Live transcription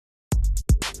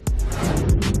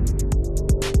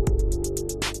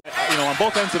on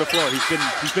both ends of the floor, he's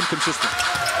been consistent.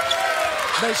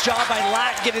 Nice job by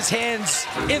Lack, get his hands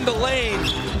in the lane.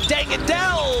 Deng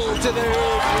Adel to the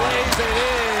lays it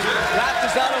in.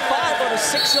 Raptors down to 5 on a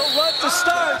 6-0 run to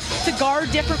start. To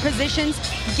guard different positions,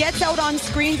 gets out on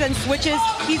screens and switches.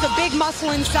 He's a big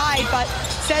muscle inside, but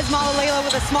says Malalela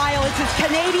with a smile, it's his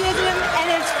Canadianism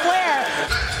and his flair.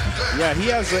 Yeah, he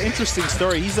has an interesting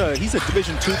story. He's a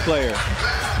Division II player,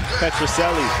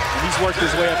 Petroselli, and he's worked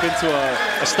his way up into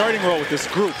a starting role with this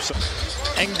group. So.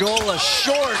 Angola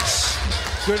shorts.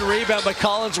 Good rebound by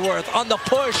Collinsworth on the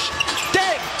push.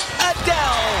 Deng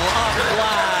Adel off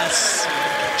glass.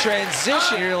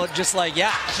 Transition here, just like,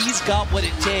 yeah, he's got what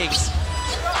it takes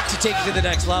to take it to the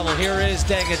next level. Here is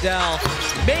Deng Adel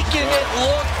making it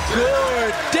look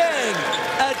good. Deng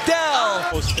Adel.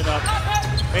 Posting up,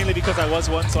 mainly because I was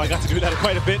one, so I got to do that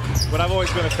quite a bit. But I've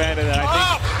always been a fan of that.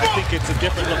 I think it's a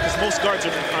different look because most guards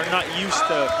are not used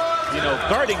to,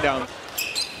 guarding down.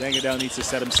 Deng Adel needs to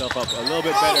set himself up a little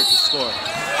bit better to score.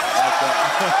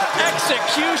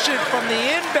 Execution from the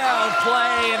inbound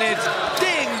play, and it's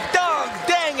ding dong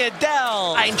Deng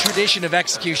Adel. Fine tradition of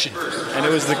execution. And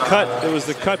it was the cut. It was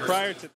the cut prior to.